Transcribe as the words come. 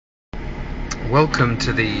Welcome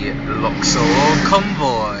to the Luxor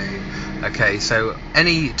Convoy. Okay, so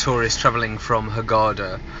any tourist travelling from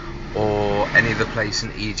Hurghada or any other place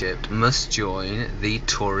in Egypt must join the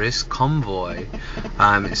tourist convoy.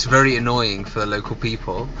 It's very annoying for the local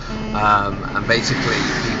people, and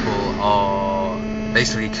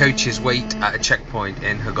basically coaches wait at a checkpoint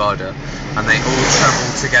in Hurghada and they all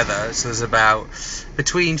travel together. So there's about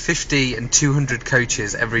between 50 and 200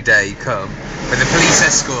 coaches every day come with a police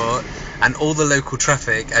escort, and all the local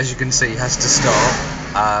traffic, as you can see, has to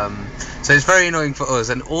stop. So it's very annoying for us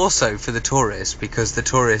and also for the tourists, because the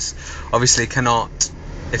tourists obviously cannot,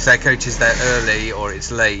 if their coach is there early or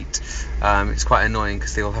it's late, it's quite annoying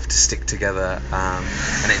because they all have to stick together,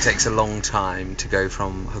 and it takes a long time to go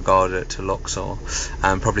from Hurghada to Luxor,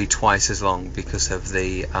 probably twice as long because of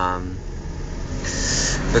the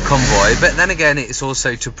convoy. But then again, it's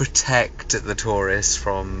also to protect the tourists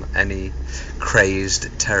from any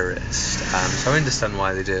crazed terrorist, so I understand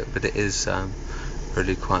why they do it, but it is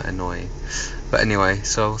really quite annoying. But anyway,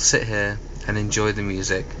 so I'll sit here and enjoy the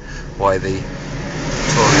music while the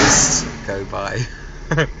tourists go by.